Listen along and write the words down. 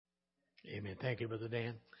Amen. Thank you, Brother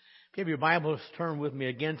Dan. If you have your Bibles, turn with me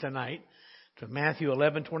again tonight to Matthew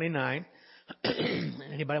 11:29.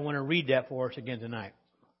 Anybody want to read that for us again tonight?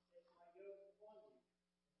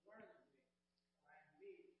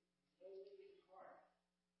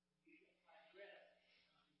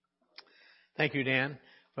 Thank you, Dan.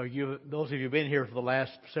 For you, those of you who've been here for the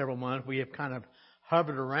last several months, we have kind of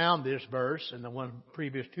hovered around this verse and the one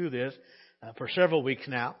previous to this for several weeks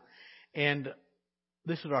now. And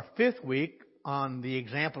this is our fifth week on the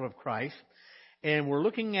example of Christ. And we're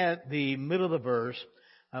looking at the middle of the verse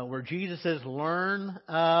where Jesus says, "Learn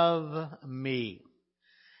of me."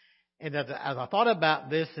 And as I thought about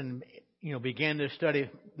this and began to study,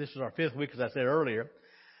 this is our fifth week, as I said earlier,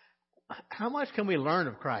 how much can we learn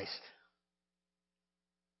of Christ?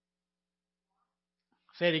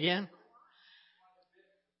 Say it again.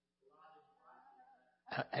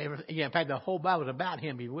 Yeah, in fact, the whole Bible is about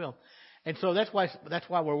Him, if you will. And so that's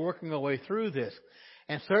why we're working our way through this.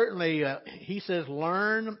 And certainly, He says,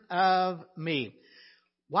 "Learn of me."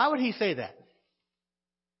 Why would He say that?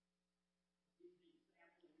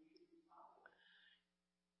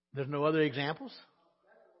 There's no other examples?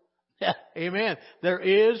 Yeah, amen. There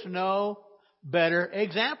is no better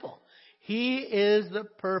example. He is the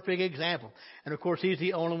perfect example. And of course, He's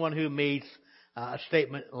the only one who meets a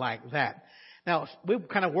statement like that. Now, we've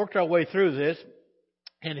kind of worked our way through this.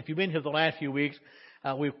 And if you've been here the last few weeks,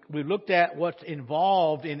 we've looked at what's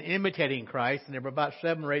involved in imitating Christ. And there were about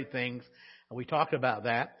 7 or 8 things. And we talked about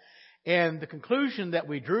that. And the conclusion that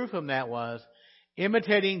we drew from that was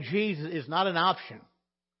imitating Jesus is not an option.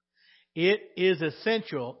 It is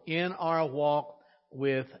essential in our walk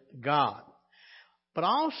with God. But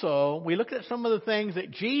also, we looked at some of the things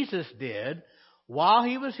that Jesus did while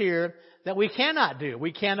He was here that we cannot do.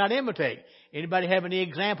 We cannot imitate. Anybody have any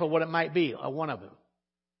example of what it might be? One of them.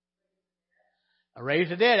 Raise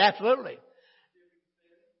the dead, absolutely.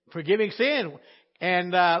 Forgiving sin.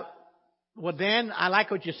 And, well, Dan, I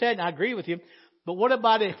like what you said, and I agree with you. But what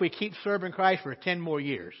about if we keep serving Christ for 10 more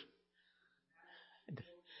years?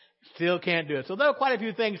 Still can't do it. So there are quite a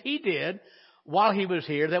few things He did while He was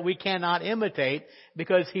here that we cannot imitate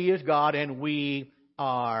because He is God and we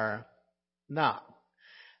are not.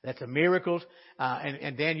 That's the miracles.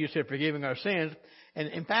 And Dan, you said forgiving our sins. And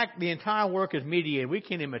in fact, the entire work is mediated. We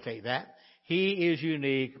can't imitate that. He is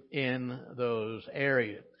unique in those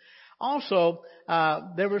areas. Also,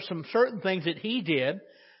 there were some certain things that He did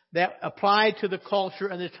that applied to the culture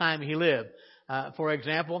and the time He lived. For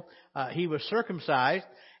example, He was circumcised.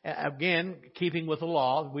 Again, keeping with the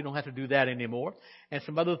law. We don't have to do that anymore. And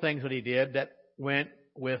some other things that He did that went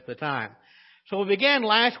with the time. So we began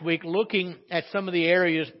last week looking at some of the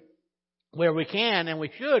areas where we can and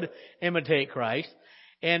we should imitate Christ.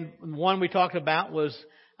 And one we talked about was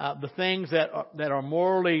the things that are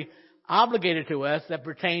morally obligated to us that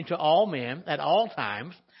pertain to all men at all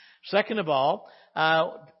times. Second of all,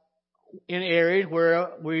 in areas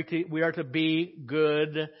where we are to be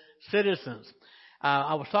good citizens.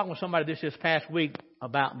 I was talking with somebody this past week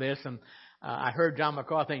about this, and I heard John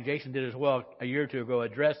McCarthy, I think Jason did as well a year or two ago,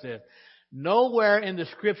 address this. Nowhere in the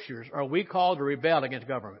Scriptures are we called to rebel against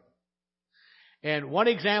government. And one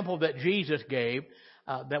example that Jesus gave,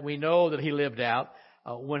 that we know that He lived out,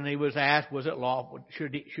 when He was asked, was it lawful,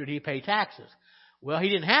 should he pay taxes? Well, He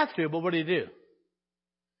didn't have to, but what did He do?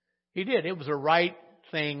 He did. It was the right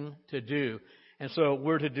thing to do. And so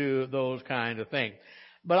we're to do those kinds of things.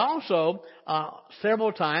 But also,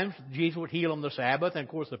 several times, Jesus would heal on the Sabbath. And, of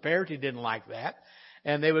course, the Pharisees didn't like that.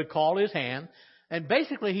 And they would call His hand. And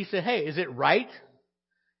basically, He said, hey, is it right?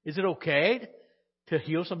 Is it okay to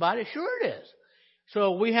heal somebody? Sure it is.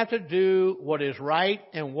 So we have to do what is right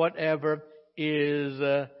and whatever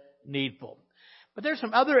is needful. But there's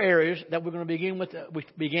some other areas that we're going to begin with, we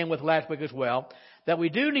began with last week as well, that we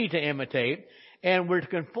do need to imitate. And we're to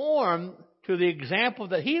conform to the example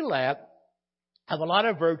that He left of a lot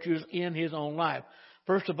of virtues in His own life.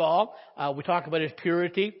 First of all, we talk about His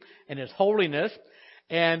purity and His holiness.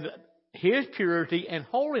 And His purity and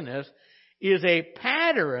holiness is a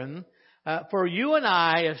pattern for you and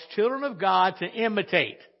I as children of God to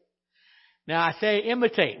imitate. Now, I say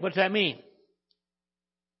imitate. What does that mean?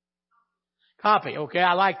 Copy. Okay,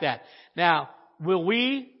 I like that. Now, will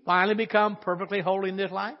we finally become perfectly holy in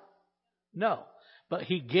this life? No. But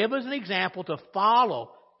He gave us an example to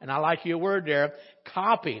follow. And I like your word there,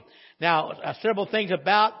 copy. Now, several things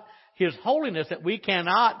about His holiness that we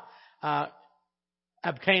cannot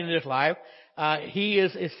obtain in this life. He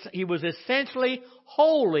was essentially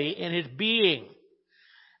holy in His being.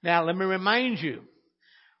 Now, let me remind you.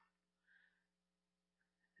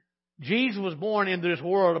 Jesus was born into this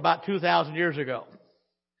world about 2,000 years ago.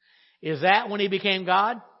 Is that when he became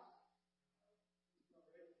God?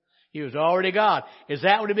 He was already God. Is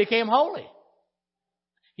that when he became holy?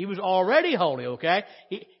 He was already holy, okay?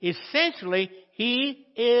 Essentially, he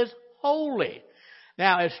is holy.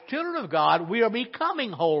 Now, as children of God, we are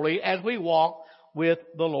becoming holy as we walk with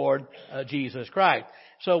the Lord Jesus Christ.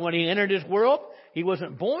 So when he entered this world, he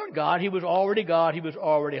wasn't born God. He was already God. He was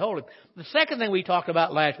already holy. The second thing we talked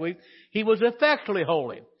about last week, he was effectually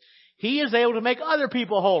holy. He is able to make other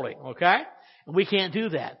people holy, okay? And we can't do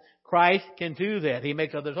that. Christ can do that. He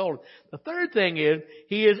makes others holy. The third thing is,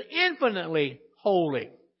 he is infinitely holy.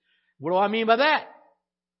 What do I mean by that?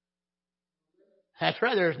 That's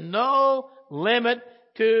right. There's no limit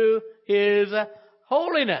to his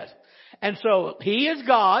holiness. And so, he is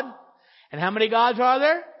God. And how many gods are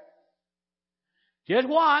there? Just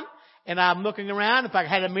one. And I'm looking around. If I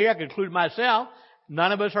had a mirror, I could include myself.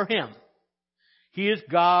 None of us are him. He is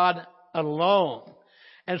God alone.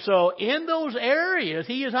 And so in those areas,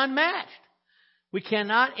 he is unmatched. We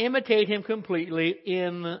cannot imitate him completely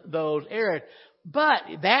in those areas. But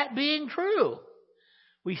that being true,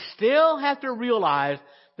 we still have to realize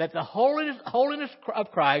that the holiness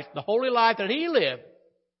of Christ, the holy life that he lived,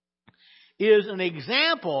 is an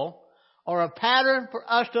example or a pattern for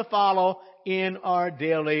us to follow in our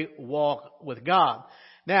daily walk with God.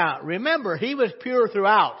 Now, remember, he was pure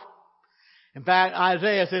throughout. In fact,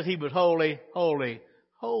 Isaiah says he was holy, holy,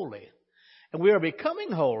 holy. And we are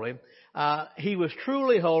becoming holy. He was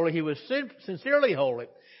truly holy. He was sincerely holy.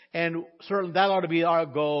 And certainly that ought to be our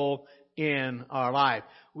goal in our life.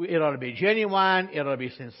 It ought to be genuine. It ought to be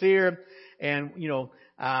sincere. And,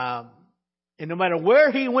 and no matter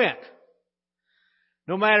where he went,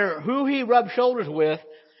 no matter who he rubbed shoulders with,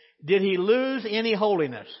 did he lose any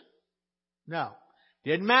holiness? No.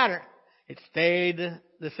 Didn't matter. It stayed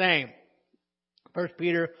the same. 1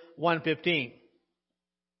 Peter 1:15.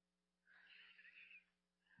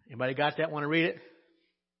 Anybody got that? Want to read it?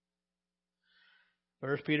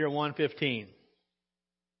 1 Peter 1:15.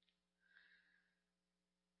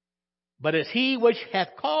 But as he which hath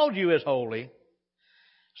called you is holy,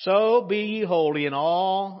 so be ye holy in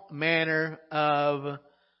all manner of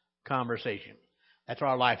conversation. That's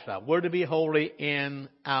our lifestyle. We're to be holy in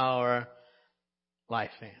our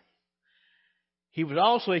lifespan. He was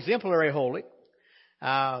also exemplary holy.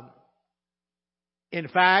 In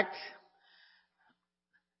fact,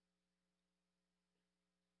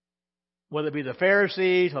 whether it be the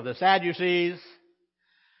Pharisees or the Sadducees,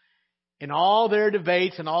 in all their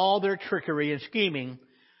debates and all their trickery and scheming,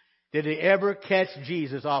 did they ever catch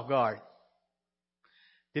Jesus off guard?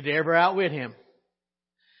 Did they ever outwit him?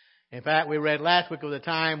 In fact, we read last week of the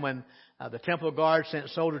time when the temple guard sent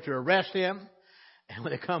soldiers to arrest him. And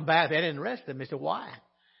when they come back, they didn't arrest him. They said, why?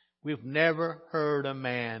 We've never heard a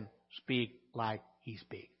man speak like he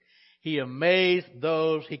speaks. He amazed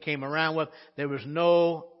those he came around with. There was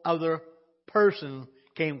no other person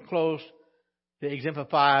came close to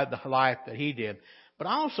exemplify the life that he did. But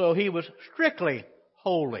also, he was strictly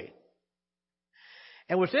holy.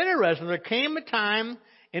 And what's interesting, there came a time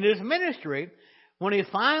in his ministry when he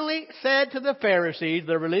finally said to the Pharisees,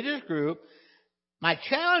 the religious group, I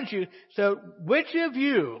challenge you, so which of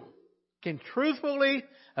you can truthfully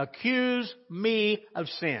accuse me of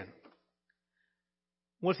sin?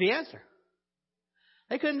 What's the answer?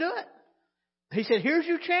 They couldn't do it. He said, here's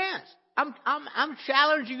your chance. I'm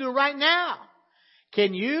challenging you right now.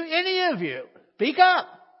 Can you, any of you, speak up?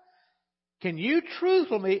 Can you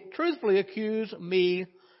truthfully accuse me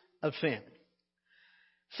of sin?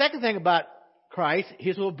 Second thing about Christ,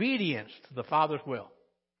 his obedience to the Father's will.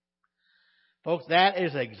 Folks, that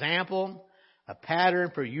is an example, a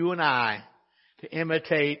pattern for you and I to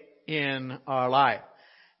imitate in our life.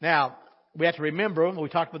 Now, we have to remember, we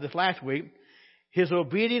talked about this last week, his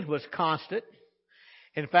obedience was constant.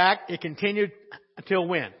 In fact, it continued until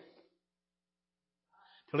when?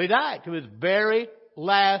 Till he died, to his very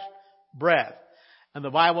last breath. And the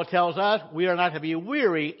Bible tells us we are not to be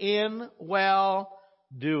weary in well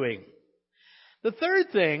doing. The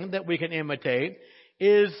third thing that we can imitate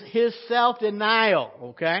is his self-denial,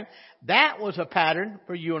 okay? That was a pattern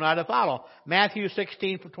for you and I to follow. Matthew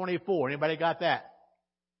 16:24. Anybody got that?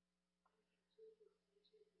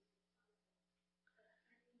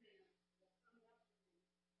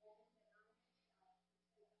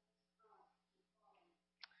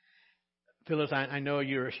 Phyllis, I know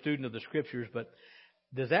you're a student of the Scriptures, but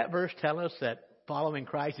does that verse tell us that following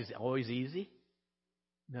Christ is always easy?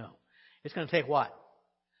 No. It's going to take what?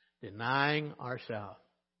 Denying ourselves.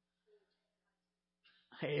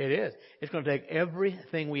 It is. It's going to take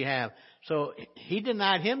everything we have. So he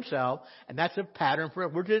denied himself, and that's a pattern for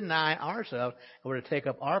it. We're to deny ourselves, and we're to take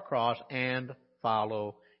up our cross and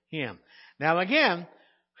follow him. Now again,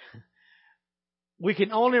 we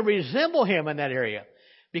can only resemble him in that area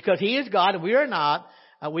because he is God and we are not.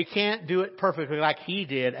 We can't do it perfectly like he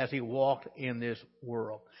did as he walked in this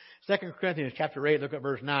world. 2 Corinthians chapter 8, look at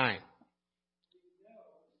verse 9.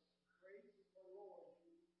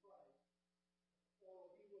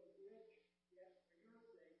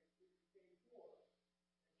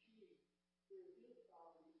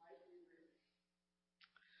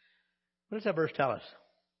 What does that verse tell us?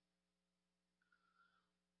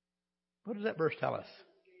 What does that verse tell us?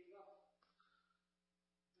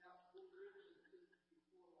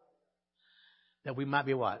 That we might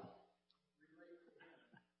be what?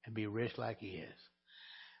 And be rich like he is.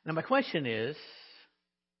 Now my question is,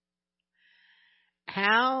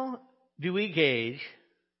 how do we gauge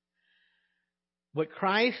what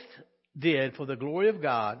Christ did for the glory of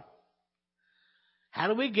God? How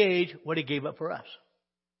do we gauge what he gave up for us?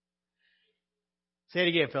 Say it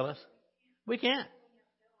again, Phyllis. We can't.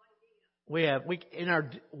 In our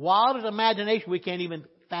wildest imagination, we can't even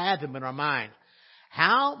fathom in our mind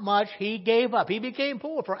how much he gave up. He became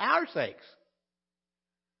poor for our sakes.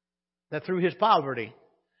 That through his poverty,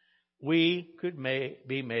 we could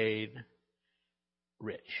be made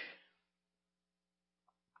rich.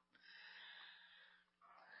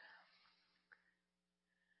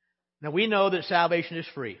 Now we know that salvation is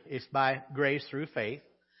free. It's by grace through faith.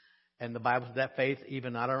 And the Bible says that faith,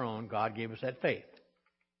 even not our own, God gave us that faith.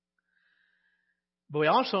 But we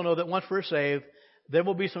also know that once we're saved, there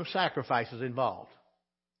will be some sacrifices involved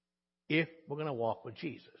if we're going to walk with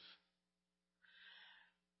Jesus.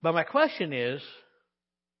 But my question is,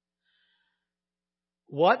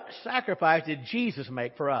 what sacrifice did Jesus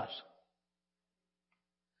make for us?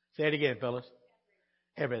 Say it again, Phyllis.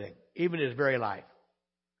 Everything, even his very life.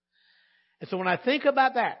 And so when I think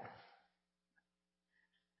about that,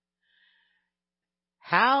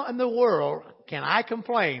 how in the world can I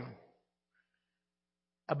complain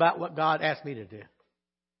about what God asked me to do?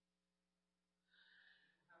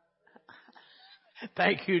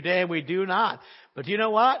 Thank you, Dan. We do not. But you know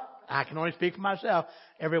what? I can only speak for myself.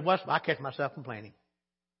 Every once in a while, I catch myself complaining.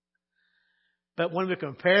 But when we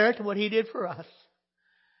compare it to what he did for us,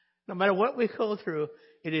 no matter what we go through,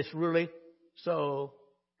 it is really so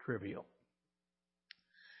trivial.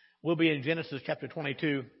 We'll be in Genesis chapter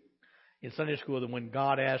 22 in Sunday school when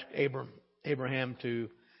God asked Abraham to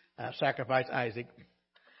sacrifice Isaac.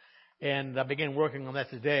 And I began working on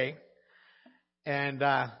that today. And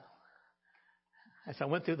as I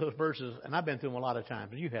went through those verses, and I've been through them a lot of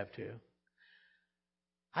times, and you have too,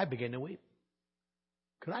 I began to weep.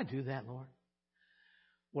 Could I do that, Lord?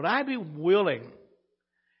 Would I be willing?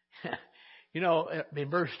 In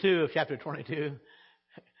verse 2 of chapter 22,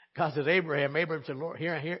 God says, Abraham said, Lord,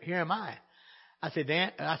 here am I. I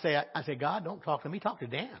say, God, don't talk to me, talk to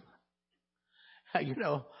Dan.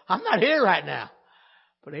 I'm not here right now.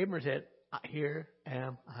 But Abraham said, here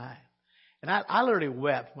am I. And I literally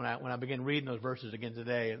wept when I began reading those verses again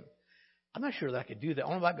today. And I'm not sure that I could do that.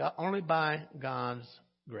 Only by God's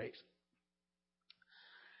grace.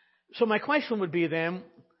 So my question would be then,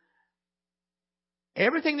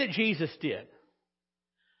 everything that Jesus did,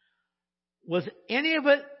 was any of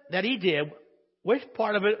it that he did, which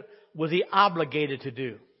part of it was he obligated to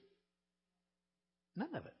do?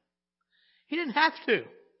 None of it. He didn't have to.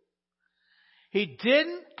 He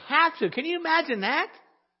didn't have to. Can you imagine that?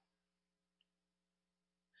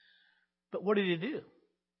 But what did he do?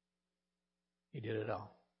 He did it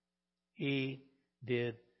all. He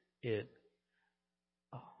did it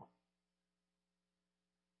all.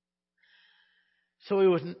 So he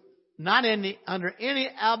was not under any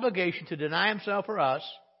obligation to deny himself for us.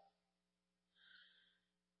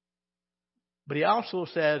 But he also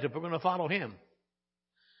says if we're going to follow him,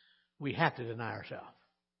 we have to deny ourselves.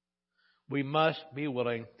 We must be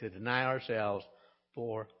willing to deny ourselves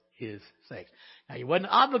for his sake. Now, he wasn't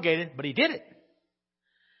obligated, but he did it.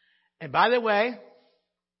 And by the way,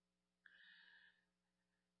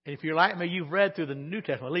 and if you're like me, you've read through the New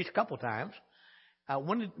Testament at least a couple times.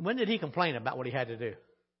 When did he complain about what he had to do?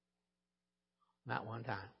 Not one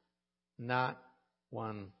time. Not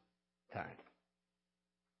one time.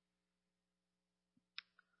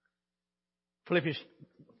 Philippians.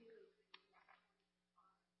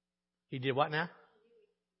 He did what now?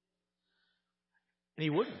 And he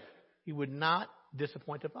wouldn't. He would not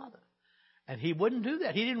disappoint the Father. And he wouldn't do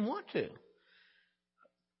that. He didn't want to.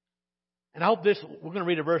 And I hope we're going to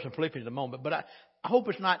read a verse in Philippians in a moment, but I hope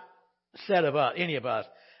it's not said of us, any of us.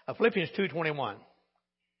 Philippians 2:21.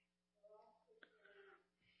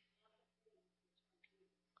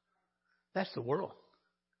 That's the world.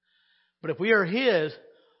 But if we are His,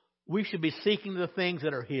 we should be seeking the things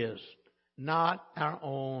that are His, not our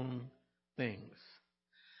own things.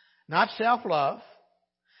 Not self-love,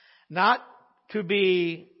 not to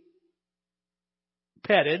be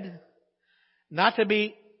petted, not to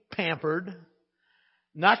be pampered,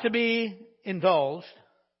 not to be indulged.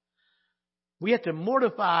 We have to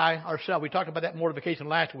mortify ourselves. We talked about that mortification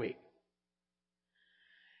last week.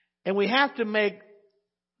 And we have to make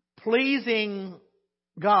pleasing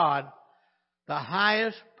God the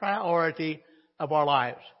highest priority of our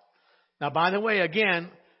lives. Now, by the way, again,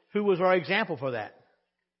 who was our example for that?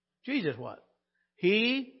 Jesus was.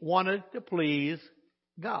 He wanted to please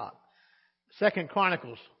God. 2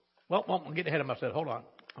 Chronicles. Well, I'm getting ahead of myself. Hold on.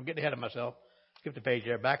 I'm getting ahead of myself. Skip the page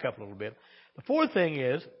there. Back up a little bit. The fourth thing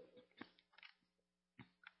is,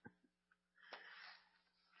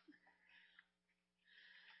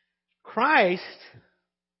 Christ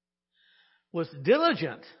was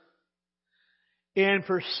diligent in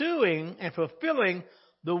pursuing and fulfilling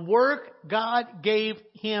the work God gave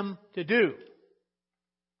Him to do.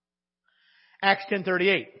 Acts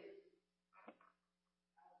 10:38.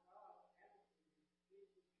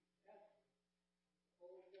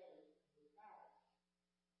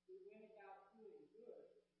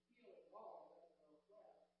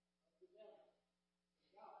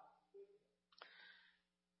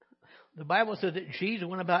 The Bible says that Jesus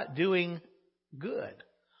went about doing good.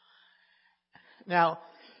 Now,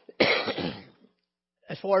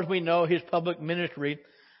 as far as we know, His public ministry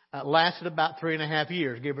lasted about 3.5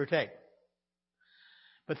 years, give or take.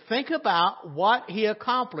 But think about what He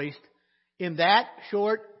accomplished in that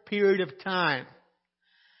short period of time.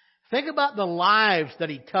 Think about the lives that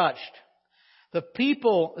He touched, the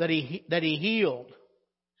people that He healed.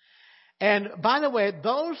 And by the way,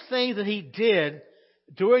 those things that He did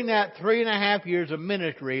during that 3.5 years of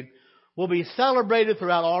ministry will be celebrated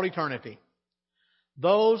throughout all eternity.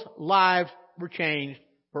 Those lives were changed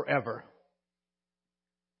forever.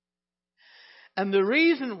 And the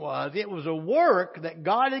reason was it was a work that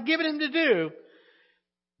God had given Him to do.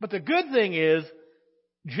 But the good thing is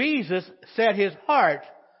Jesus set His heart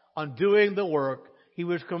on doing the work. He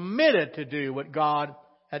was committed to do what God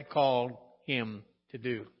had called Him to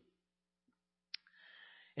do.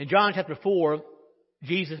 In John chapter 4,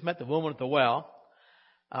 Jesus met the woman at the well.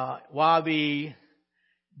 While the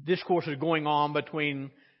discourse is going on between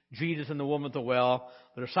Jesus and the woman at the well,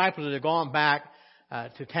 the disciples had gone back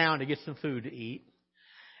to town to get some food to eat.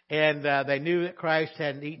 And they knew that Christ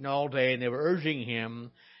hadn't eaten all day, and they were urging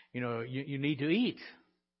Him, you need to eat.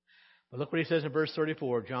 But look what He says in verse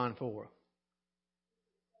 34, John 4.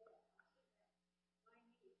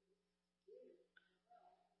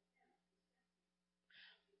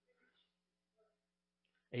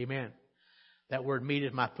 Amen. That word meat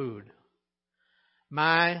is my food.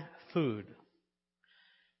 My food.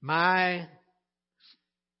 What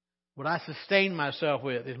I sustain myself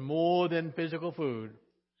with is more than physical food.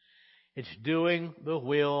 It's doing the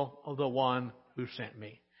will of the one who sent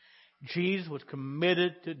me. Jesus was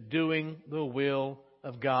committed to doing the will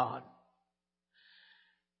of God.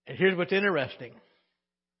 And here's what's interesting.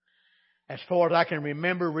 As far as I can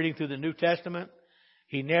remember reading through the New Testament,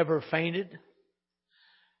 He never fainted.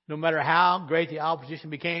 No matter how great the opposition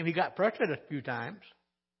became, He got frustrated a few times.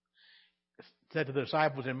 Said to the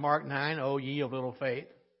disciples in Mark 9, "Oh, ye of little faith,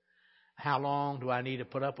 how long do I need to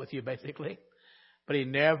put up with you," basically. But He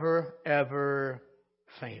never, ever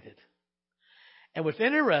fainted. And what's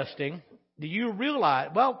interesting, do you realize,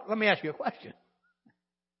 well, let me ask you a question.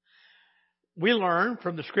 We learn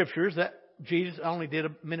from the Scriptures that Jesus only did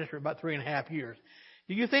a ministry about 3.5 years.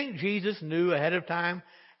 Do you think Jesus knew ahead of time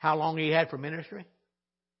how long He had for ministry?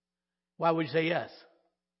 Why would you say yes?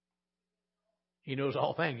 He knows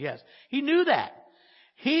all things, yes. He knew that.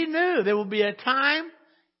 He knew there would be a time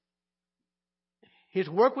His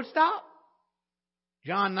work would stop.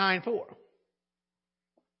 John 9:4.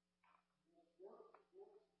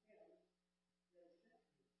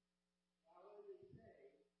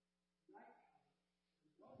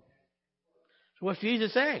 So what's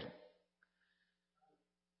Jesus saying?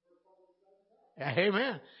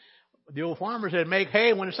 Amen. The old farmer said, make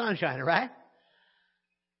hay when the sun's shining, right?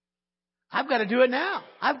 I've got to do it now.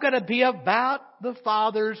 I've got to be about the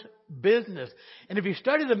Father's business. And if you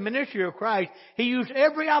study the ministry of Christ, He used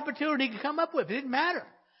every opportunity He could come up with. It didn't matter.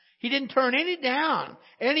 He didn't turn any down,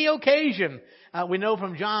 any occasion. We know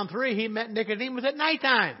from John 3, He met Nicodemus at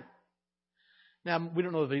nighttime. Now, we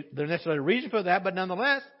don't know the necessary reason for that, but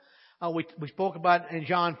nonetheless, we spoke about in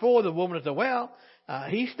John 4, the woman at the well.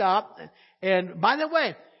 He stopped. And by the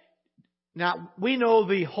way, Now, we know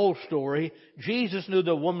the whole story. Jesus knew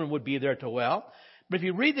the woman would be there at the well. But if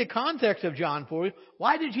you read the context of John 4,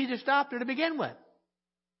 why did Jesus stop there to begin with?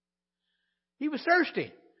 He was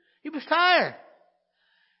thirsty. He was tired.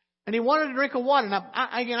 And he wanted to drink of water. Now,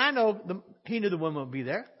 I know he knew the woman would be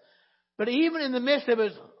there. But even in the midst of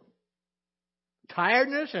his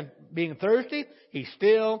tiredness and being thirsty, he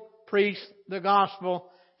still preached the gospel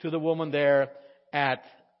to the woman there at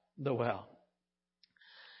the well.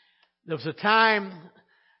 There was a time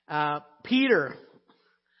Peter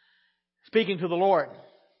speaking to the Lord.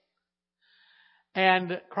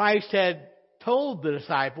 And Christ had told the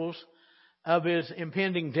disciples of his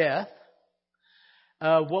impending death,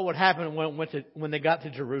 what would happen when they got to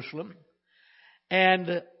Jerusalem.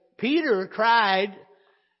 And Peter tried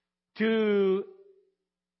to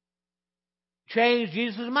change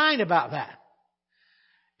Jesus' mind about that.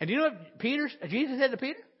 And do you know what Jesus said to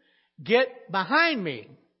Peter? Get behind me,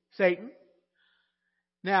 Satan.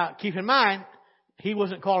 Now, keep in mind, he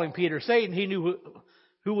wasn't calling Peter Satan. He knew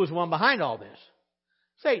who was the one behind all this.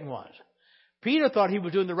 Satan was. Peter thought he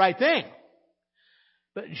was doing the right thing.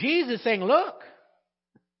 But Jesus is saying, look,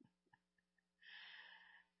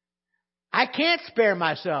 I can't spare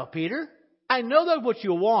myself, Peter. I know that's what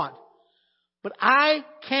you want. But I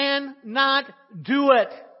cannot do it.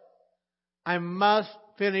 I must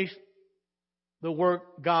finish the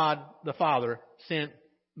work God the Father sent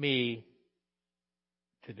me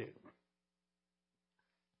to do.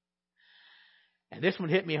 And this one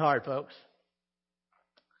hit me hard, folks.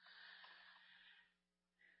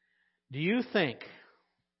 Do you think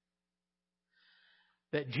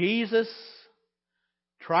that Jesus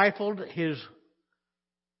trifled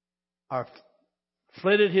or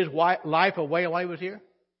flitted his life away while he was here?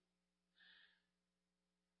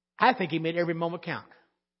 I think he made every moment count.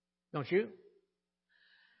 Don't you?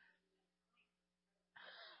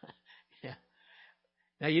 Yeah.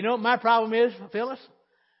 Now, you know what my problem is, Phyllis?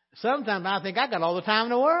 Sometimes I think I got all the time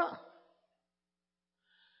in the world.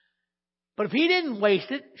 But if he didn't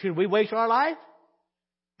waste it, should we waste our life?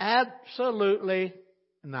 Absolutely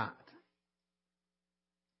not.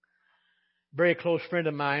 Very close friend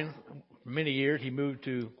of mine, for many years, he moved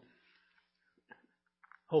to,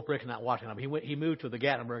 hope Rick's not watching him. He moved to the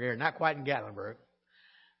Gatlinburg area, not quite in Gatlinburg.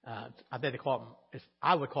 I think they call it,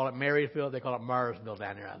 I would call it Marysville. They call it Marsville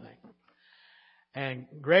down there, I think. And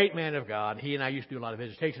great man of God. He and I used to do a lot of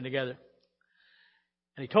visitation together.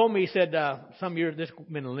 And he told me, he said, some years, this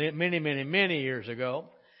many years ago,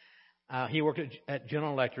 he worked at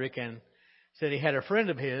General Electric and said he had a friend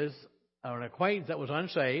of his, or an acquaintance that was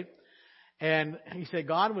unsaved. And he said,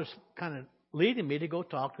 God was kind of leading me to go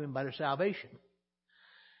talk to him about his salvation.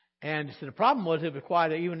 And he said, the problem was it was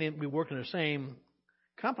quite, even if we worked in the same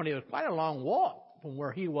company, it was quite a long walk from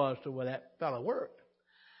where he was to where that fellow worked.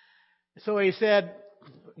 So he said,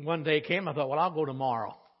 one day came, I thought, well, I'll go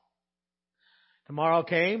tomorrow. Tomorrow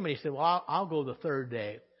came, and he said, well, I'll go the third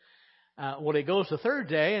day. Well, he goes the third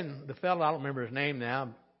day, and the fellow, I don't remember his name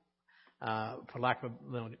now, for lack of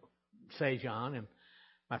say John, and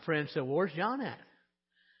my friend said, well, where's John at?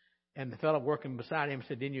 And the fellow working beside him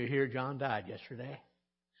said, didn't you hear John died yesterday?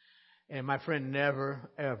 And my friend never,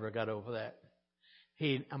 ever got over that.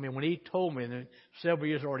 When he told me, and several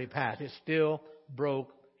years already passed, it still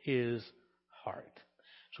broke his heart.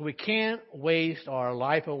 So we can't waste our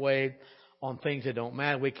life away on things that don't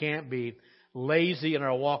matter. We can't be lazy in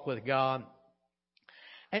our walk with God.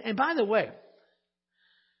 And by the way,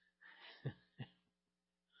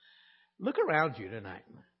 look around you tonight.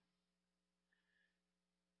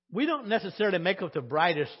 We don't necessarily make up the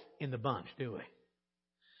brightest in the bunch, do we?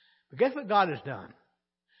 But guess what God has done?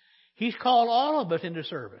 He's called all of us into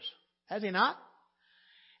service. Has He not?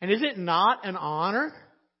 And is it not an honor?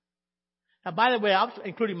 Now, by the way, I'm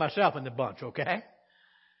including myself in the bunch, okay?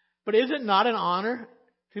 But is it not an honor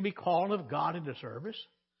to be called of God into service?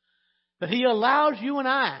 That He allows you and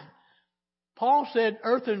I. Paul said,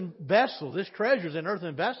 earthen vessels, this treasure's an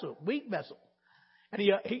earthen vessel, weak vessel. And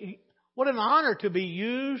what an honor to be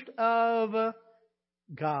used of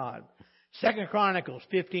God. 2 Chronicles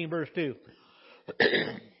 15, verse 2.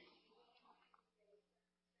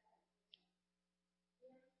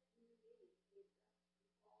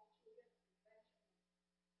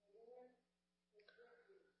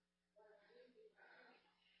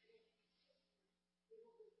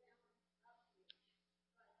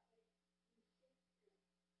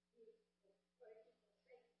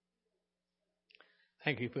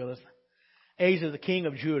 Thank you, Phyllis. Asa, the king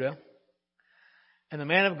of Judah. And the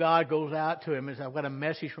man of God goes out to him and says, I've got a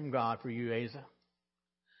message from God for you, Asa.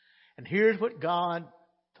 And here's what God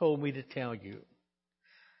told me to tell you.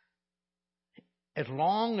 As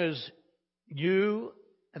long as You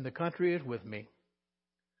and the country is with me.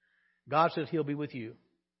 God says He'll be with you.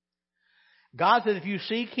 God says if you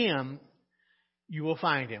seek Him, you will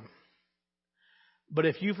find Him. But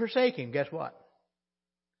if you forsake Him, guess what?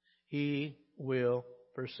 He will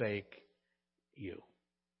forsake you.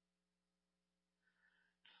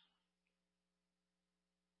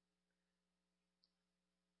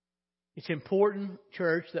 It's important,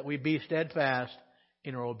 church, that we be steadfast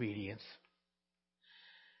in our obedience.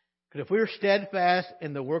 Because if we're steadfast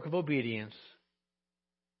in the work of obedience,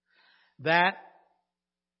 that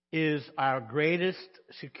is our greatest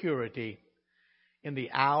security in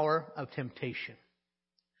the hour of temptation.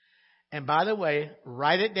 And by the way,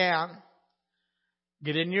 write it down.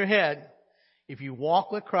 Get it in your head. If you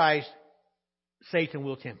walk with Christ, Satan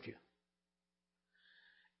will tempt you.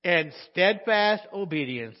 And steadfast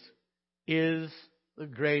obedience is the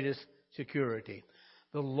greatest security.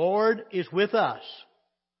 The Lord is with us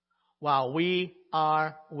while we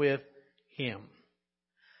are with Him.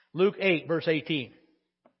 Luke 8, verse 18.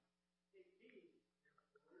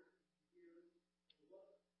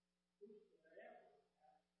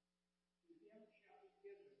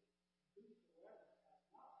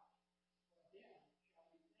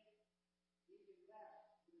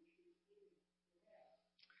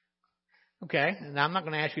 Okay, and I'm not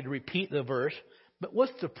going to ask you to repeat the verse, but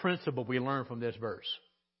what's the principle we learn from this verse?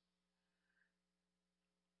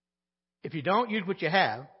 If you don't use what you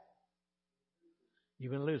have,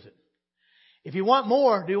 you're going to lose it. If you want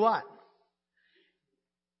more, do what?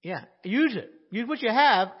 Yeah, use it. Use what you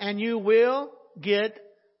have, and you will get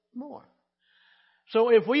more. So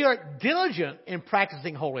if we are diligent in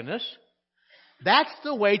practicing holiness, that's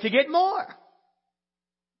the way to get more.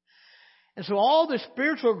 And so all the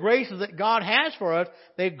spiritual graces that God has for us,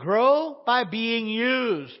 they grow by being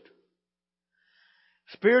used.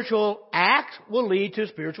 Spiritual acts will lead to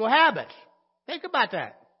spiritual habits. Think about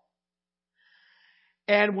that.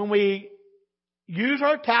 And when we use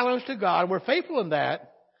our talents to God, we're faithful in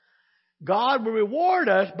that, God will reward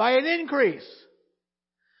us by an increase.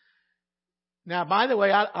 Now, by the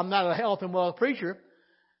way, I'm not a health and wealth preacher,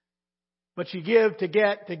 but you give to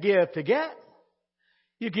get, to give to get.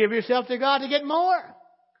 You give yourself to God to get more.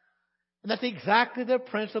 And that's exactly the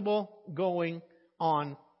principle going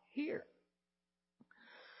on here.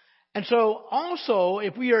 And so also,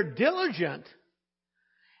 if we are diligent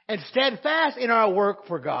and steadfast in our work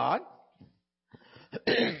for God,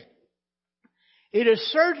 it is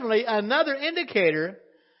certainly another indicator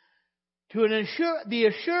to the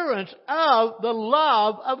assurance of the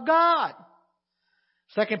love of God.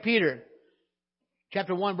 2 Peter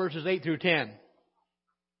chapter 1, verses 8 through 10.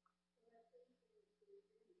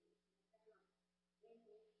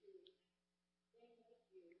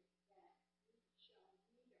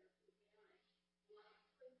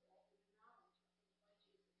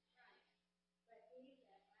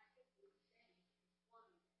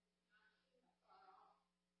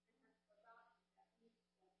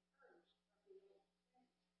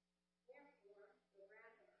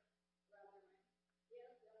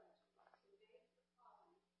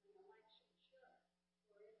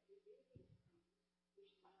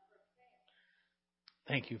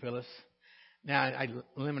 Thank you, Phyllis. Now, I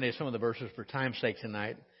eliminated some of the verses for time's sake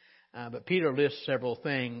tonight, but Peter lists several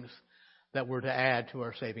things that were to add to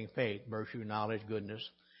our saving faith: virtue, knowledge, goodness,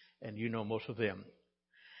 and you know most of them.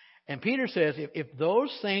 And Peter says if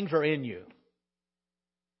those things are in you,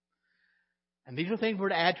 and these are things we're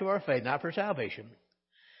to add to our faith, not for salvation,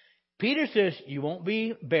 Peter says you won't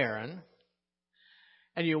be barren,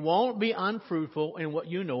 and you won't be unfruitful in what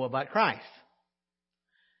you know about Christ.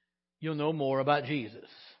 You'll know more about Jesus.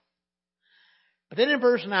 But then in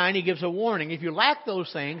verse 9, he gives a warning. If you lack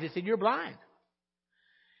those things, he said, you're blind.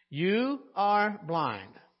 You are blind.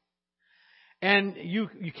 And you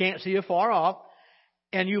can't see afar off.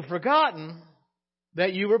 And you've forgotten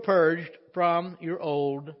that you were purged from your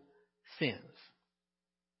old sins.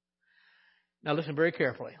 Now listen very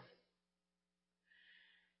carefully.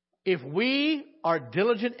 If we are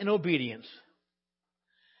diligent in obedience,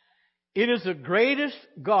 it is the greatest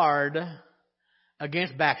guard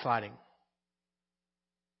against backsliding.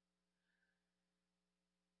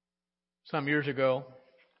 Some years ago,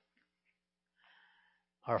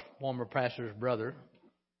 our former pastor's brother,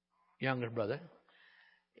 youngest brother,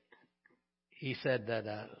 he said that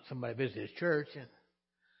somebody visited his church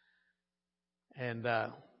and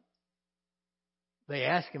they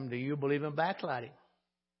asked him, do you believe in backsliding?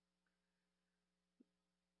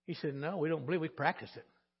 He said, no, we don't believe, we practice it.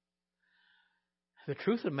 The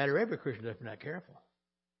truth of the matter, every Christian is not careful.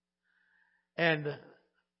 And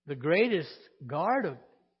the greatest guard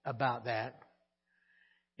about that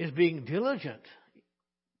is being diligent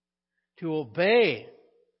to obey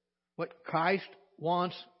what Christ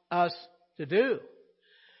wants us to do.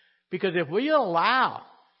 Because if we allow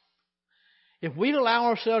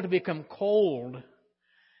ourselves to become cold,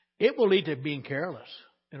 it will lead to being careless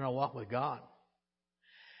in our walk with God.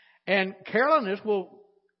 And carelessness will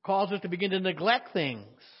cause us to begin to neglect things.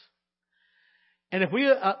 And if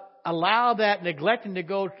we allow that neglecting to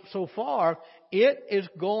go so far, it is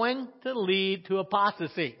going to lead to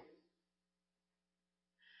apostasy.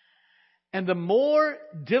 And the more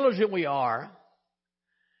diligent we are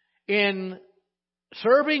in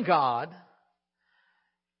serving God,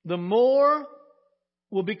 the more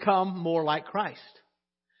we'll become more like Christ.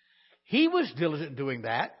 He was diligent in doing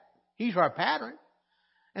that. He's our pattern.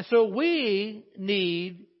 And so we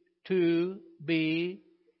need to be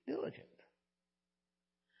diligent.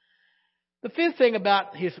 The fifth thing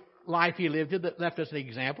about his life he lived that left us an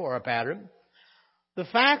example or a pattern, the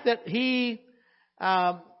fact that he,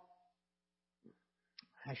 how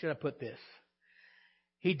should I put this?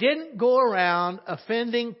 He didn't go around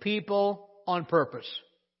offending people on purpose.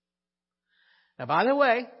 Now, by the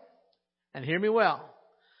way, and hear me well,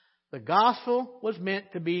 the gospel was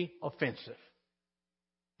meant to be offensive.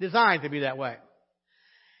 Designed to be that way.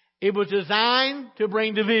 It was designed to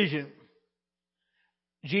bring division.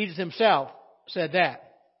 Jesus himself said that.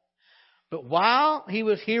 But while he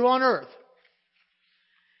was here on earth,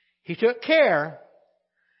 he took care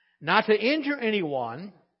not to injure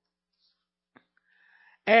anyone,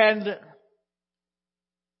 and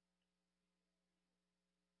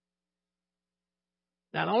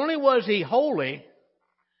not only was he holy,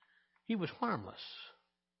 he was harmless.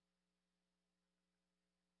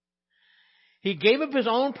 He gave up his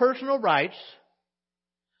own personal rights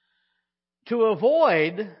to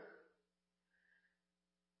avoid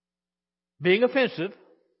being offensive.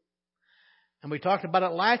 And we talked about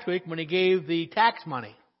it last week when he gave the tax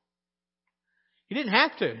money. He didn't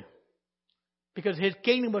have to, because his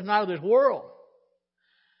kingdom was not of this world.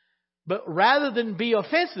 But rather than be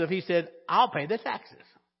offensive, he said, I'll pay the taxes.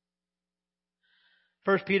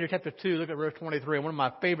 1 Peter chapter 2, look at verse 23, one of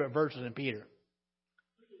my favorite verses in Peter.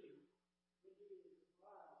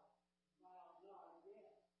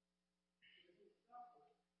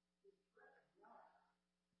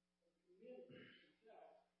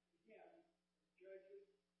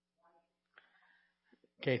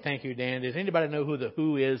 Okay, thank you, Dan. Does anybody know who the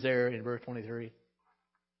who is there in verse 23?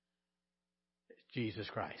 It's Jesus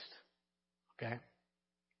Christ. Okay?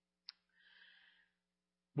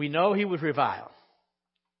 We know he was reviled.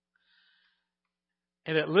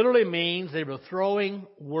 And it literally means they were throwing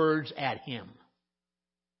words at him.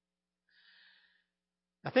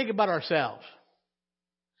 Now think about ourselves.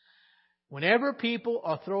 Whenever people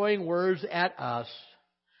are throwing words at us,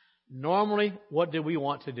 normally what do we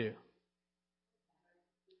want to do?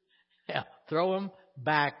 Yeah, throw them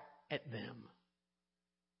back at them.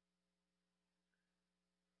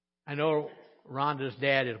 I know Rhonda's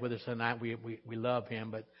dad is with us tonight. We love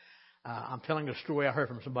him, but I'm telling a story I heard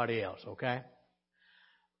from somebody else, okay?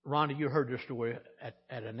 Rhonda, you heard this story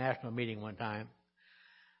at a national meeting one time.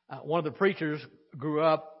 One of the preachers grew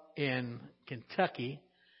up in Kentucky,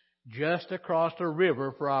 just across the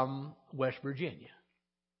river from West Virginia.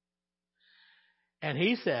 And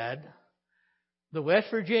he said the West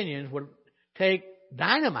Virginians would take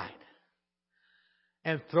dynamite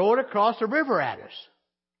and throw it across the river at us.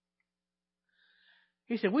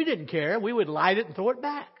 He said, we didn't care. We would light it and throw it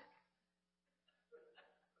back.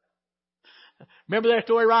 Remember that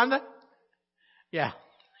story, Rhonda? Yeah,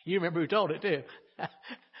 you remember who told it too.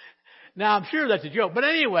 Now, I'm sure that's a joke. But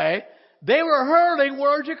anyway, they were hurling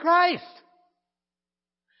words of Christ.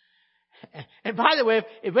 And by the way,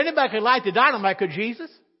 if anybody could light the dynamite, could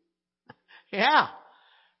Jesus? Yeah.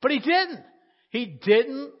 But he didn't. He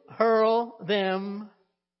didn't hurl them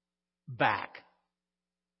back.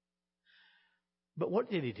 But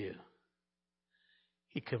what did he do?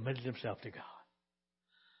 He committed himself to God,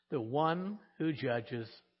 the one who judges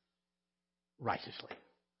righteously.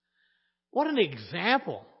 What an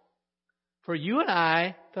example for you and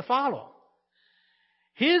I to follow.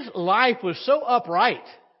 His life was so upright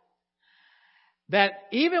that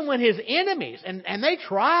even when his enemies, and they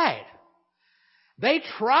tried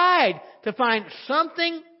to find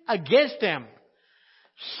something against him,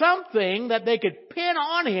 something that they could pin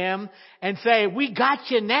on him and say, we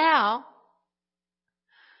got you now.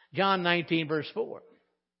 John 19, verse 4.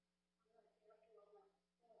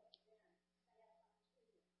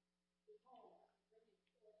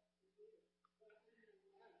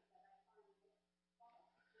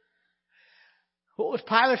 What was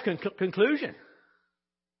Pilate's conclusion?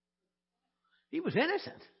 He was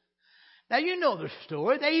innocent. Now, you know the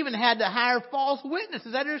story. They even had to hire false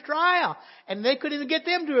witnesses at his trial, and they couldn't even get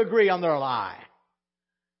them to agree on their lie.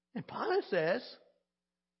 And Pilate says,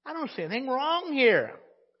 I don't see anything wrong here.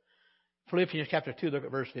 Philippians chapter 2, look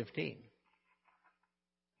at verse 15.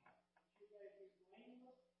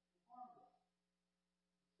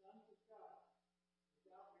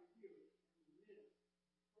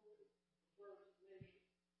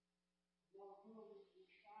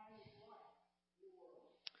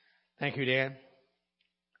 Thank you, Dan.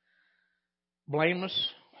 Blameless,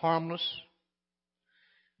 harmless.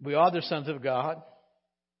 We are the sons of God.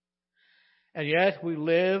 And yet we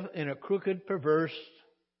live in a crooked, perverse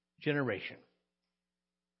generation.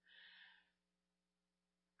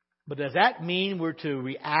 But does that mean we're to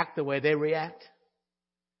react the way they react?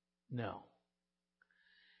 No.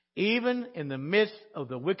 Even in the midst of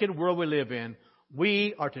the wicked world we live in,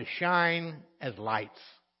 we are to shine as lights.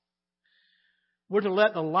 We're to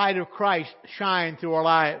let the light of Christ shine through our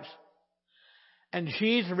lives. And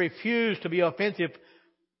Jesus refused to be offensive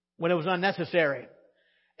when it was unnecessary.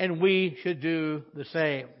 And we should do the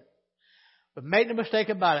same. But make no mistake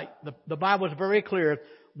about it. The Bible is very clear.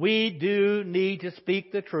 We do need to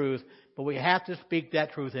speak the truth, but we have to speak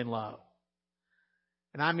that truth in love.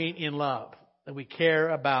 And I mean in love. That we care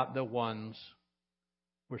about the ones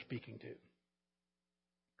we're speaking to.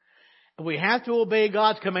 And we have to obey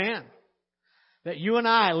God's command. That you and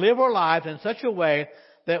I live our lives in such a way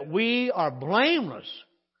that we are blameless.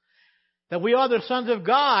 That we are the sons of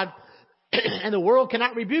God and the world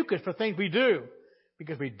cannot rebuke us for things we do.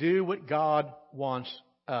 Because we do what God wants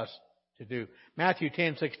us to do. Matthew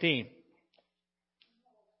 10:16.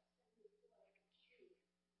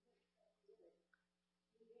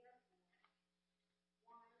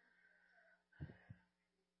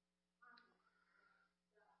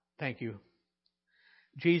 Thank you.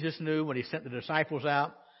 Jesus knew when he sent the disciples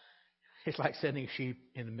out, it's like sending sheep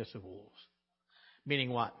in the midst of wolves.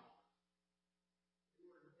 Meaning what?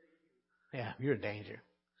 Yeah, you're in danger.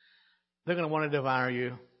 They're going to want to devour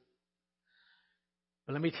you.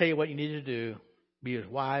 But let me tell you what you need to do. Be as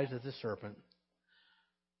wise as the serpent,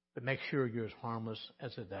 but make sure you're as harmless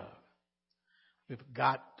as a dove. We've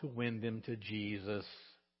got to win them to Jesus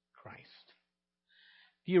Christ.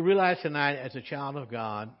 Do you realize tonight, as a child of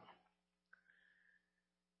God,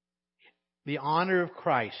 the honor of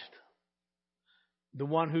Christ, the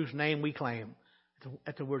one whose name we claim,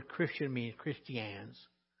 at the word Christian means Christians,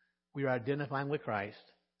 we are identifying with Christ.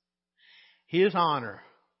 His honor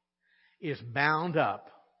is bound up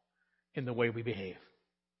in the way we behave.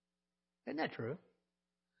 Isn't that true?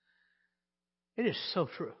 It is so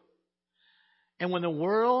true. And when the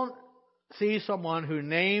world sees someone who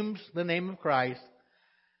names the name of Christ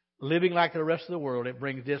living like the rest of the world, it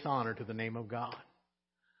brings dishonor to the name of God.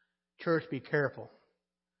 Church, be careful.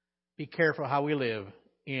 Be careful how we live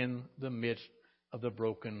in the midst of the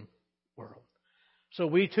broken world. So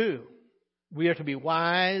we too, we are to be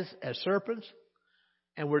wise as serpents,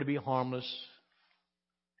 and we're to be harmless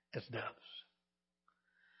as doves.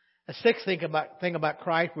 A sixth thing about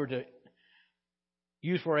Christ we're to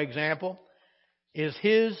use for example is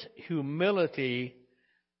His humility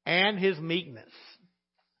and His meekness.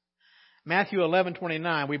 Matthew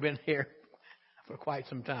 11:29, we've been here for quite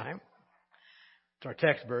some time. It's our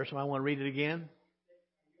text verse, and I want to read it again.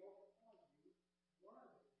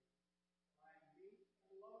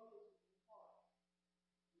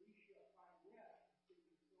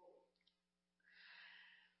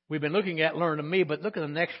 We've been looking at learn of me, but look at the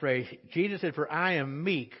next phrase. Jesus said, for I am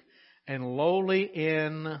meek and lowly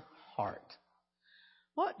in heart.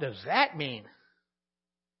 What does that mean?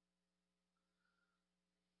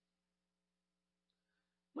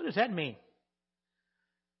 What does that mean?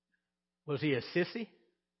 Was he a sissy?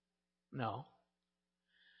 No.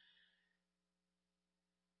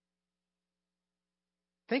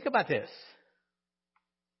 Think about this.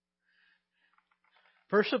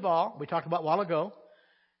 First of all, we talked about a while ago,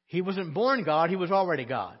 he wasn't born God, he was already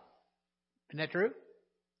God. Isn't that true?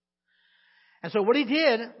 And so what he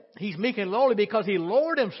did, he's meek and lowly because he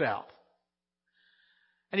lowered himself.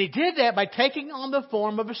 And he did that by taking on the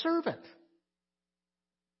form of a servant.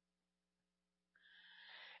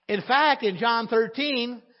 In fact, in John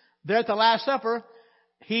 13, there at the Last Supper,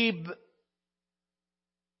 he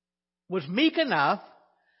was meek enough.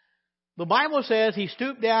 The Bible says he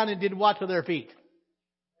stooped down and did what to their feet?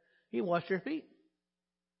 He washed their feet.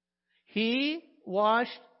 He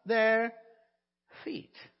washed their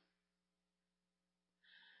feet.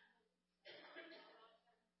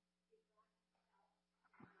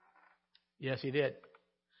 Yes, he did.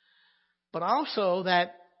 But also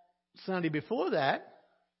that Sunday before that,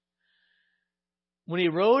 when he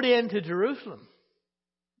rode into Jerusalem,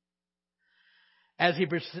 as he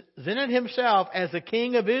presented himself as the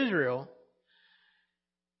King of Israel,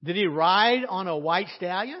 did he ride on a white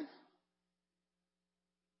stallion?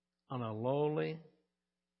 On a lowly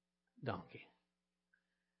donkey.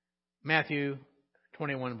 Matthew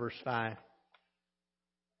 21, verse 5.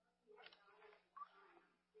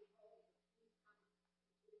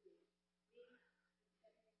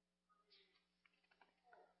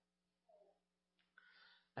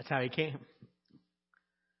 That's how he came.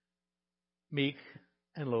 Meek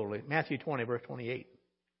and lowly. Matthew 20, verse 28.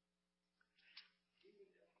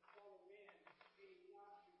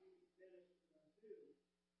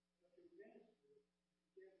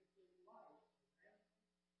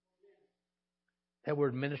 That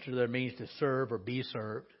word minister there means to serve or be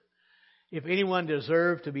served. If anyone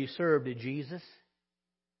deserved to be served, did Jesus?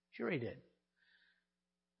 Sure he did.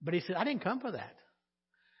 But he said, I didn't come for that.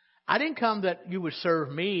 I didn't come that you would serve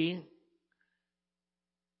me.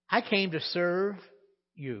 I came to serve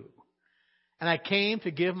you. And I came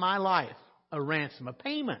to give my life a ransom, a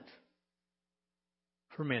payment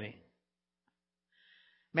for many.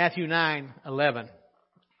 Matthew 9:11.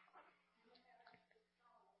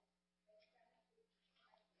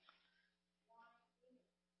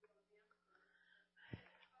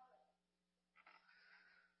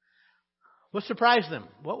 What surprised them?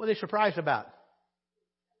 What were they surprised about?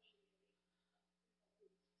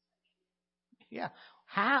 Yeah.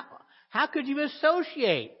 How could you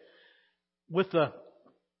associate with the,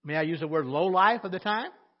 may I use the word low life of the time?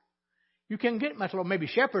 You can't get much low. Maybe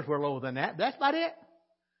shepherds were lower than that. That's about it.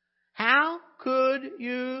 How could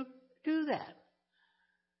you do that?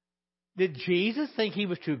 Did Jesus think he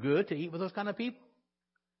was too good to eat with those kind of people?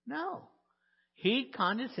 No. He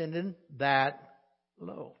condescended that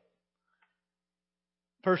low.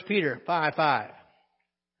 1 Peter 5:5.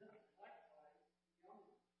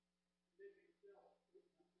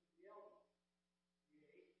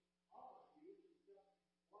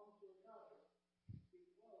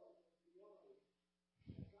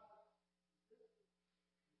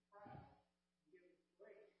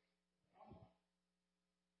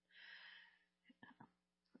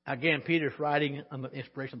 Again, Peter's writing on the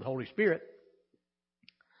inspiration of the Holy Spirit.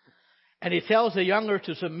 And he tells the younger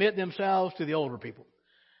to submit themselves to the older people.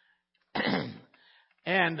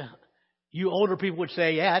 And you older people would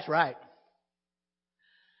say, yeah, that's right.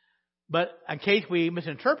 But in case we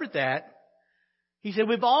misinterpret that, he said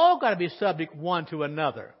we've all got to be subject one to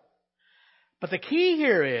another. But the key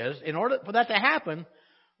here is, in order for that to happen,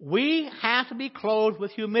 we have to be clothed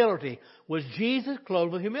with humility. Was Jesus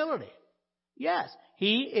clothed with humility? Yes.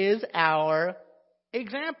 He is our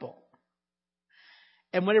example.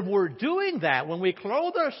 And whenever we're doing that, when we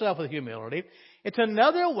clothe ourselves with humility, it's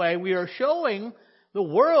another way we are showing the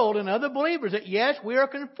world and other believers that, yes, we are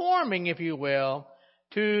conforming, if you will,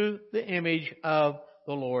 to the image of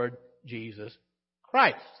the Lord Jesus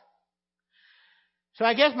Christ. So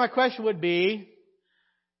I guess my question would be,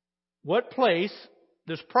 what place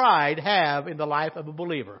does pride have in the life of a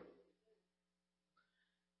believer?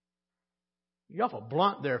 You're awful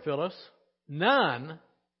blunt there, Phyllis. None.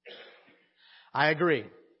 I agree.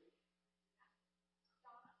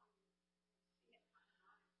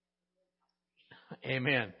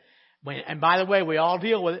 Amen. And by the way, we all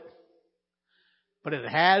deal with it. But it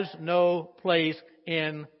has no place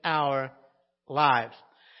in our lives.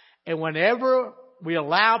 And whenever we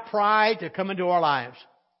allow pride to come into our lives,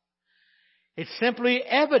 it's simply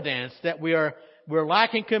evidence that we're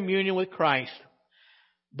lacking communion with Christ.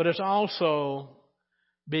 But it's also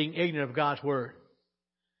being ignorant of God's Word.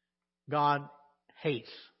 God hates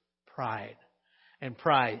pride. And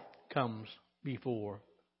pride comes before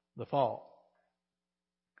the fall.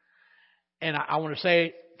 And I want to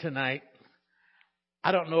say tonight,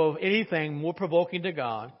 I don't know of anything more provoking to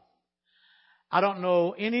God. I don't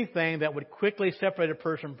know anything that would quickly separate a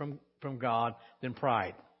person from God than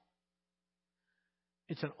pride.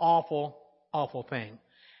 It's an awful, awful thing.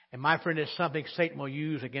 And my friend, it's something Satan will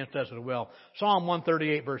use against us as well. Psalm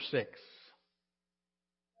 138, verse 6.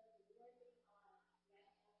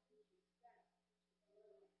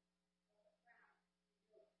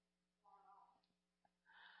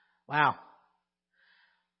 Wow.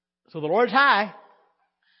 So the Lord's high.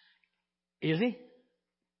 Is he?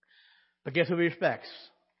 But guess who he respects?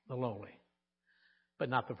 The lowly. But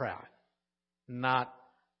not the proud. Not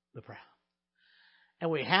the proud.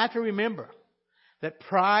 And we have to remember that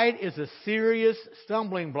pride is a serious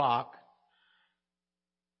stumbling block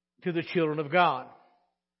to the children of God.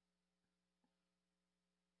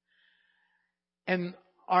 And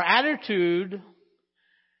our attitude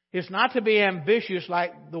is not to be ambitious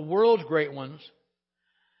like the world's great ones,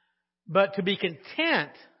 but to be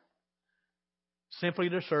content simply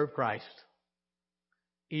to serve Christ,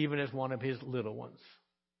 even as one of his little ones.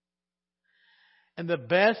 And the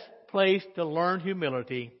best place to learn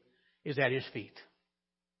humility is at his feet.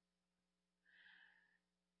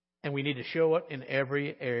 And we need to show it in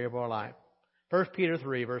every area of our life. 1 Peter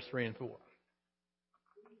 3, verse 3 and 4.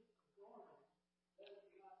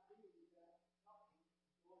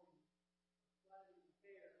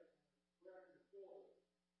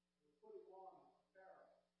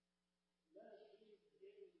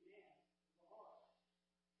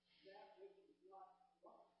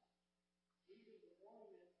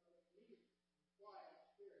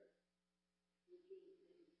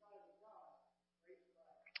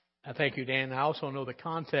 Thank you, Dan. I also know the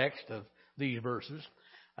context of these verses.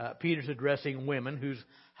 Peter's addressing women whose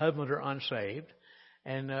husbands are unsaved.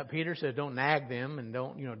 And Peter says, don't nag them and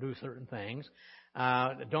don't, do certain things.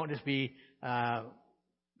 Don't just be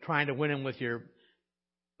trying to win them with your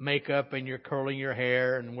makeup and your curling your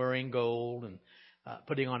hair and wearing gold and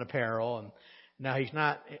putting on apparel. And now he's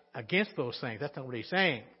not against those things. That's not what he's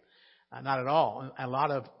saying. Not at all. A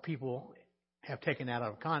lot of people have taken that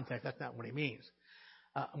out of context. That's not what he means.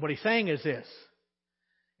 What he's saying is this.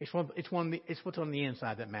 It's what's on the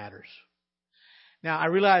inside that matters. Now, I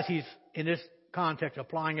realize he's, in this context,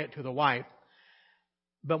 applying it to the wife.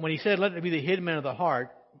 But when he said, let it be the hidden man of the heart,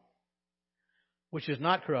 which is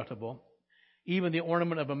not corruptible, even the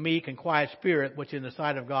ornament of a meek and quiet spirit, which in the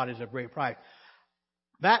sight of God is of great price.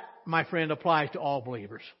 That, my friend, applies to all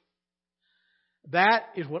believers. That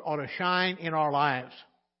is what ought to shine in our lives.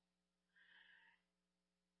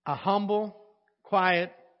 A humble,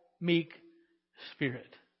 quiet, meek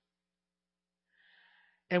spirit.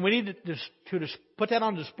 And we need to put that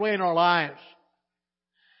on display in our lives.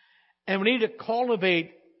 And we need to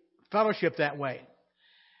cultivate fellowship that way.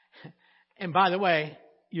 And by the way,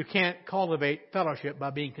 you can't cultivate fellowship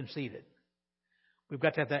by being conceited. We've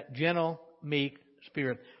got to have that gentle, meek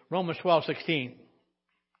spirit. Romans 12:16.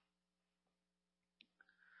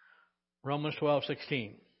 Romans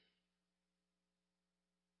 12:16.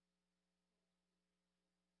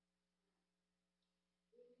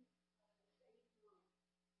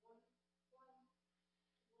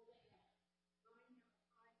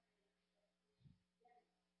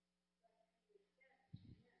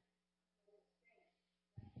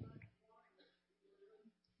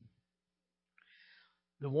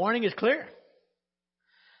 The warning is clear.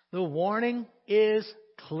 The warning is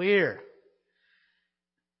clear.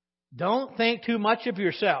 Don't think too much of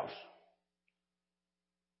yourself.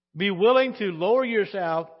 Be willing to lower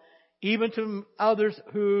yourself even to others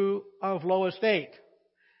who are of low estate.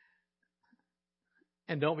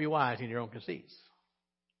 And don't be wise in your own conceits.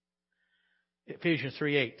 Ephesians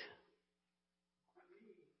 3:8.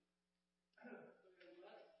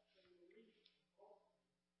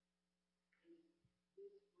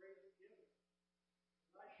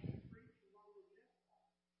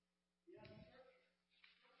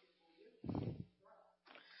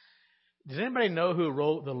 Does anybody know who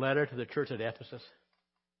wrote the letter to the church at Ephesus?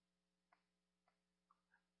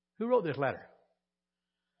 Who wrote this letter?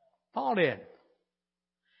 Paul did.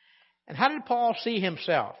 And how did Paul see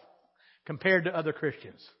himself compared to other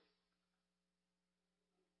Christians?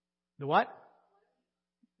 The what?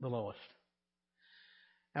 The lowest.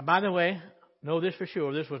 And by the way, know this for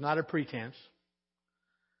sure, this was not a pretense.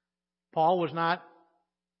 Paul was not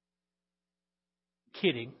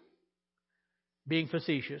kidding, being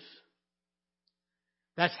facetious.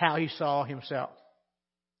 That's how he saw himself.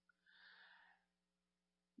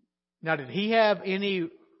 Now, did he have any,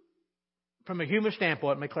 from a human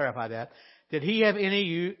standpoint, let me clarify that, did he have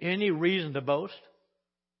any reason to boast?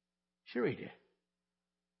 Sure he did.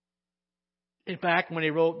 In fact, when he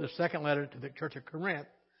wrote the second letter to the church of Corinth,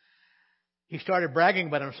 he started bragging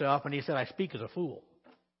about himself and he said, I speak as a fool.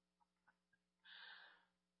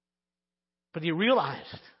 But he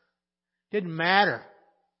realized it didn't matter.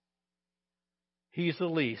 He's the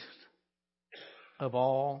least of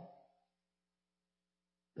all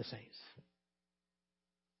the saints.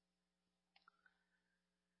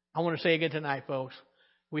 I want to say again tonight, folks,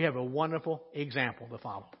 we have a wonderful example to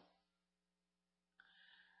follow.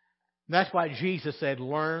 That's why Jesus said,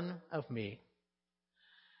 learn of me.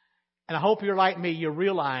 And I hope you're like me, you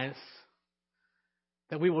realize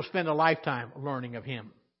that we will spend a lifetime learning of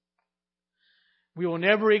Him. We will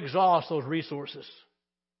never exhaust those resources.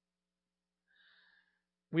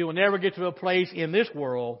 We will never get to a place in this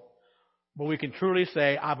world where we can truly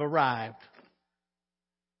say, I've arrived.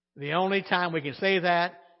 The only time we can say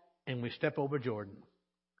that, and we step over Jordan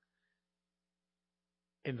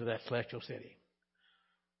into that celestial city.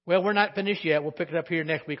 Well, we're not finished yet. We'll pick it up here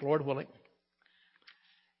next week, Lord willing.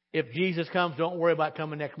 If Jesus comes, don't worry about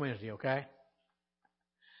coming next Wednesday, okay?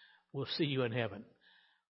 We'll see you in heaven.